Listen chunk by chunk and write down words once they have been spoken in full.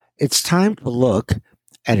It's time to look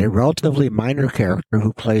at a relatively minor character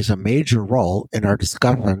who plays a major role in our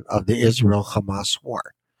discussion of the Israel-Hamas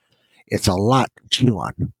war. It's a lot to chew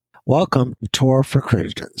on. Welcome to Torah for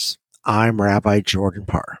Christians. I'm Rabbi Jordan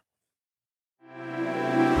Parr.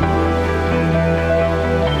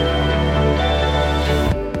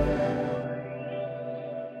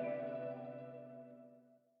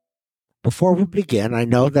 Before we begin, I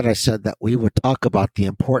know that I said that we would talk about the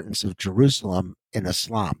importance of Jerusalem in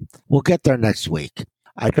Islam. We'll get there next week.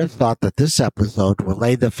 I just thought that this episode will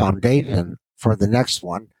lay the foundation for the next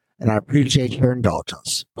one, and I appreciate your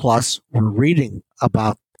indulgence. Plus, we're reading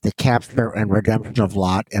about the capture and redemption of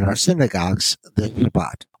Lot in our synagogues this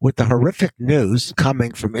Shabbat. With the horrific news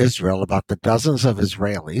coming from Israel about the dozens of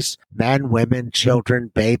Israelis, men, women,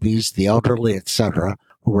 children, babies, the elderly, etc.,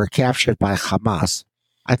 who were captured by Hamas,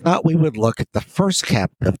 I thought we would look at the first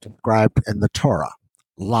captive described in the Torah,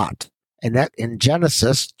 Lot. And that in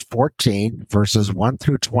Genesis 14, verses 1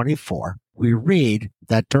 through 24, we read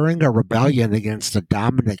that during a rebellion against a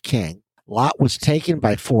dominant king, Lot was taken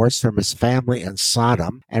by force from his family in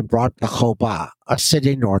Sodom and brought to Hobah, a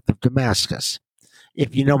city north of Damascus.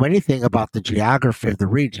 If you know anything about the geography of the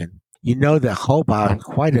region, you know that Hobah is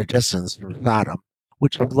quite a distance from Sodom,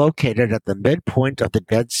 which is located at the midpoint of the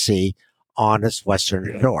Dead Sea on its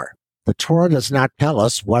western shore. The Torah does not tell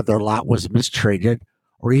us whether Lot was mistreated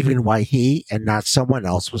or even why he and not someone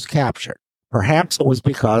else was captured. Perhaps it was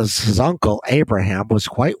because his uncle Abraham was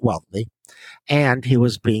quite wealthy and he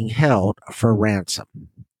was being held for ransom.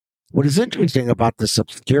 What is interesting about this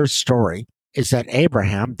obscure story is that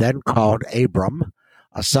Abraham, then called Abram,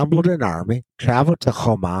 assembled an army, traveled to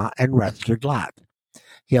Hobah, and rescued Lot.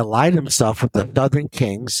 He allied himself with the southern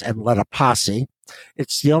kings and led a posse,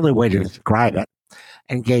 it's the only way to describe it,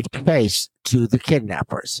 and gave chase to the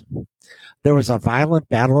kidnappers. There was a violent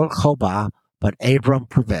battle at Hobah, but Abram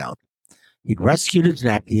prevailed. He rescued his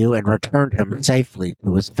nephew and returned him safely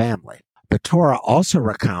to his family. The Torah also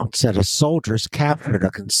recounts that his soldiers captured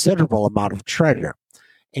a considerable amount of treasure,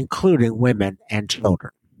 including women and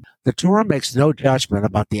children. The Torah makes no judgment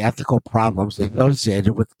about the ethical problems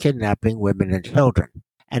associated with kidnapping women and children.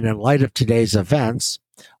 And in light of today's events,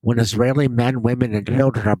 when Israeli men, women, and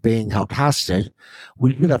children are being held hostage,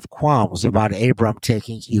 we should have qualms about Abram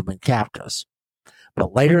taking human captives.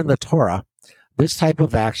 But later in the Torah, this type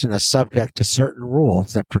of action is subject to certain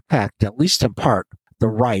rules that protect, at least in part, the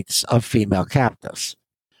rights of female captives.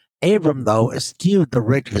 Abram, though, eschewed the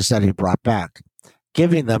riches that he brought back,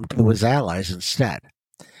 giving them to his allies instead.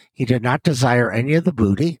 He did not desire any of the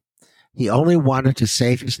booty. He only wanted to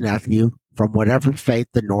save his nephew from whatever fate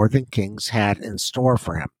the northern kings had in store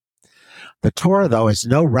for him. The Torah, though, has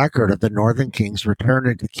no record of the northern kings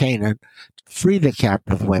returning to Canaan to free the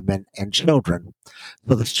captive women and children,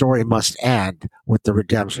 so the story must end with the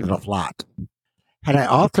redemption of Lot. Had I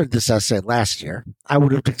authored this essay last year, I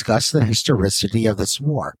would have discussed the historicity of this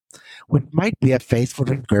war, which might be a faithful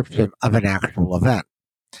description of an actual event.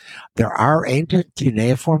 There are ancient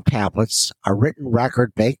cuneiform tablets, a written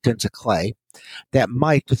record baked into clay, that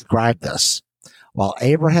might describe this. While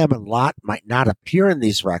Abraham and Lot might not appear in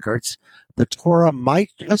these records, the Torah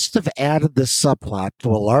might just have added this subplot to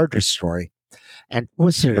a larger story and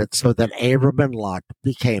twisted it so that Abram and Lot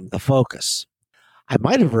became the focus. I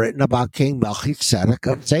might have written about King Melchizedek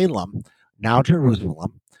of Salem, now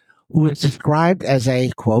Jerusalem, who is described as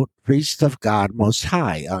a, quote, priest of God Most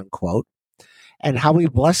High, unquote, and how he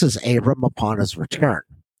blesses Abram upon his return.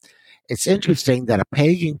 It's interesting that a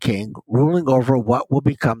pagan king ruling over what will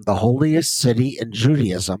become the holiest city in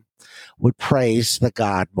Judaism would praise the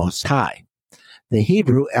God Most High. The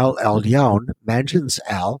Hebrew El Elyon mentions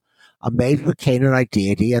El, a major Canaanite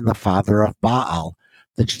deity and the father of Baal,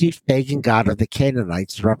 the chief pagan god of the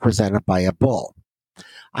Canaanites represented by a bull.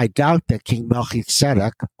 I doubt that King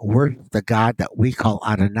Melchizedek worshiped the god that we call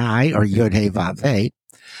Adonai or Yod-Heh-Vav-Heh,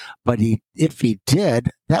 but if he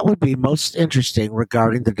did, that would be most interesting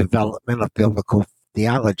regarding the development of biblical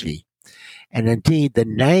theology. And indeed, the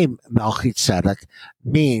name Melchizedek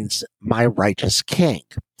means my righteous king.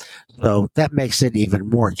 So that makes it even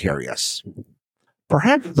more curious.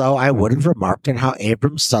 Perhaps, though, I would have remarked on how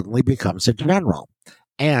Abram suddenly becomes a general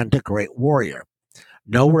and a great warrior.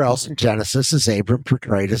 Nowhere else in Genesis is Abram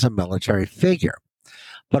portrayed as a military figure.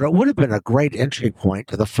 But it would have been a great entry point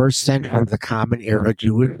to the first century of the Common Era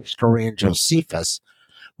Jewish historian Josephus,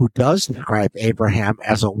 who does describe Abraham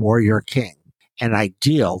as a warrior king, an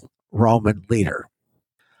ideal Roman leader.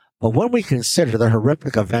 But when we consider the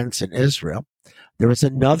horrific events in Israel, there is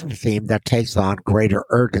another theme that takes on greater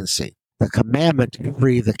urgency, the commandment to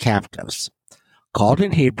free the captives. Called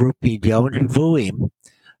in Hebrew Pidyon Vuim,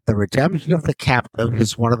 The redemption of the captive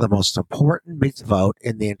is one of the most important mitzvot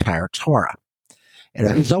in the entire Torah. It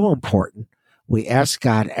is so important, we ask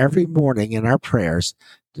God every morning in our prayers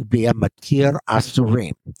to be a matir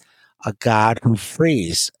asurim, a God who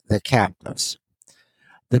frees the captives.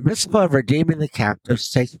 The mitzvah of redeeming the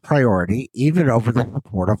captives takes priority even over the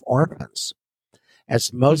support of orphans.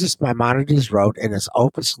 As Moses Maimonides wrote in his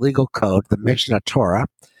opus legal code, the Mishnah Torah,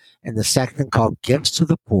 in the section called Gifts to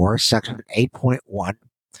the Poor, section 8.1,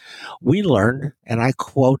 we learn, and I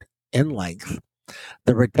quote in length,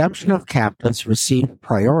 the redemption of captives received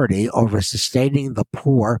priority over sustaining the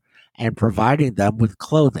poor and providing them with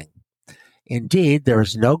clothing. Indeed, there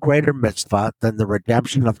is no greater mitzvah than the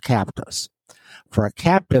redemption of captives. For a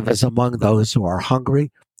captive is among those who are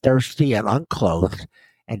hungry, thirsty, and unclothed,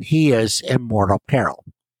 and he is in mortal peril.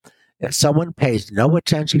 If someone pays no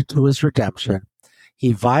attention to his redemption,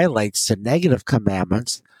 he violates the negative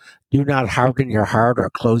commandments, do not harden your heart or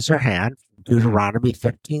close your hand, Deuteronomy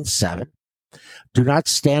 15:7. Do not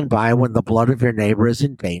stand by when the blood of your neighbor is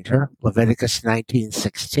in danger, Leviticus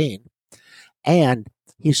 19:16. And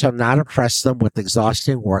he shall not oppress them with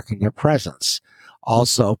exhausting work in your presence,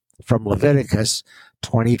 also from Leviticus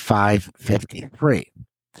 25:53.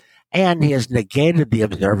 And he has negated the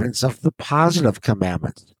observance of the positive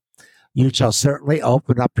commandments. You shall certainly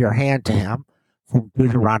open up your hand to him, from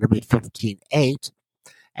Deuteronomy 15:8,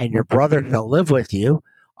 and your brother shall live with you,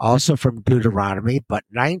 also from Deuteronomy, but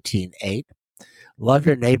 19:8. Love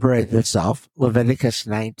your neighbor as yourself, Leviticus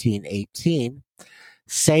 19:18.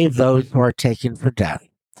 Save those who are taken for death,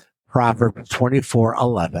 Proverbs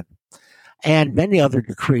 24:11. And many other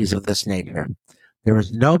decrees of this nature. There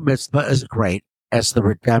is no mitzvah as great as the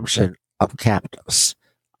redemption of captives.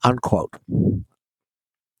 Unquote.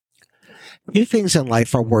 Few things in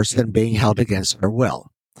life are worse than being held against their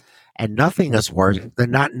will, and nothing is worse than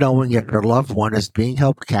not knowing if your loved one is being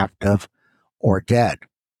held captive or dead.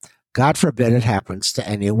 God forbid it happens to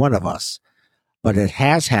any one of us, but it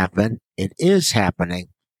has happened, it is happening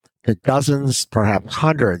to dozens, perhaps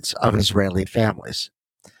hundreds of Israeli families.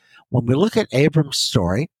 When we look at Abram's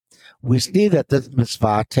story, we see that this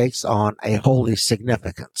mitzvah takes on a holy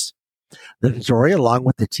significance. The story, along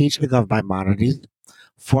with the teaching of Maimonides,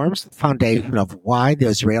 forms the foundation of why the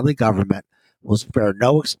Israeli government will spare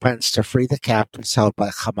no expense to free the captives held by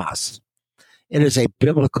Hamas. It is a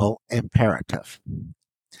biblical imperative.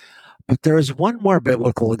 But there is one more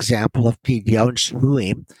biblical example of Pidyon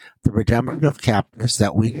Shvuim, the redemption of captives,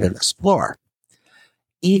 that we should explore.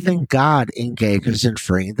 Even God engages in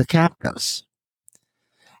freeing the captives.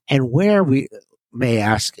 And where, we may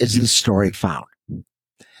ask, is this story found?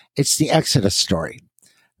 It's the Exodus story.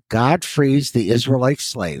 God frees the Israelite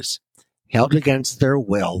slaves, held against their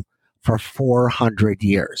will for 400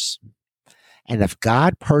 years. And if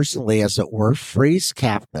God personally, as it were, frees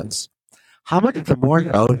captives, how much the more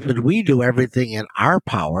so should we do everything in our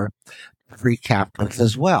power to free captives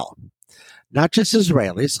as well? Not just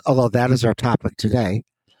Israelis, although that is our topic today,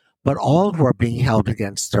 but all who are being held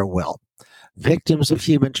against their will. Victims of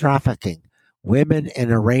human trafficking, women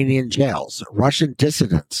in Iranian jails, Russian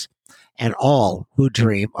dissidents, and all who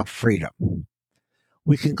dream of freedom.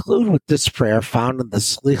 We conclude with this prayer found in the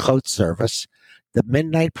Slichot service, the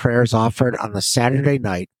midnight prayers offered on the Saturday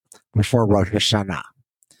night before Rosh Hashanah.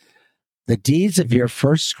 The deeds of your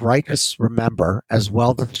first righteous remember, as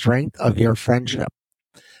well the strength of your friendship.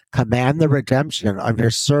 Command the redemption of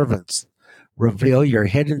your servants. Reveal your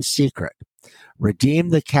hidden secret. Redeem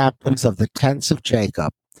the captives of the tents of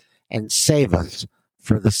Jacob, and save us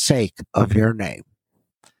for the sake of your name.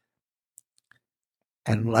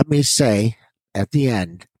 And let me say at the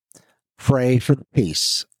end, pray for the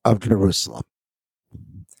peace of Jerusalem.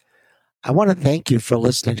 I want to thank you for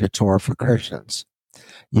listening to Torah for Christians.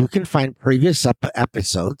 You can find previous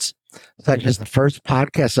episodes, such as the first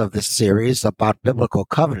podcast of this series about biblical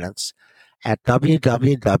covenants, at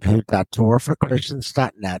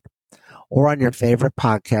www.torahforchristians.net or on your favorite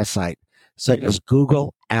podcast site, such as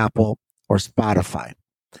Google, Apple, or Spotify.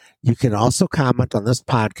 You can also comment on this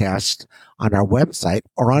podcast on our website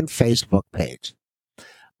or on Facebook page.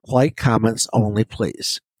 Polite comments only,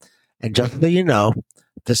 please. And just so you know,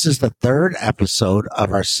 this is the third episode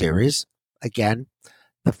of our series. Again,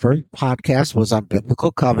 the first podcast was on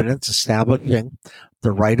biblical covenants establishing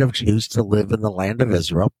the right of Jews to live in the land of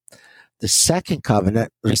Israel. The second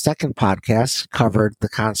podcast covered the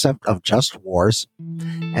concept of just wars,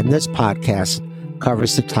 and this podcast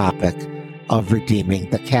covers the topic of redeeming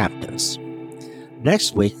the captives.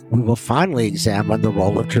 Next week, we will finally examine the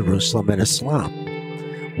role of Jerusalem in Islam.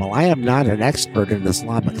 While I am not an expert in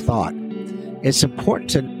Islamic thought, it's important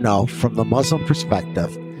to know from the Muslim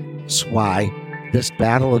perspective. That's why this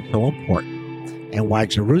battle is so important and why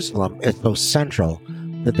Jerusalem is so central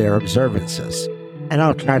to their observances. And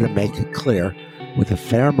I'll try to make it clear with a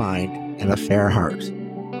fair mind and a fair heart.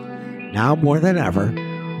 Now more than ever,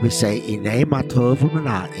 we say, Inei matov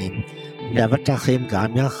u'mena'im, shevet achim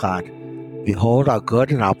gam yachad. Behold how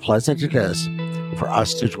good and how pleasant it is for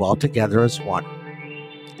us to dwell together as one.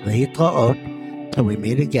 Lehitraot, till we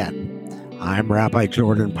meet again. I'm Rabbi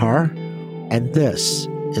Jordan Parr, and this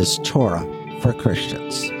is Torah for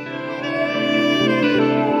Christians.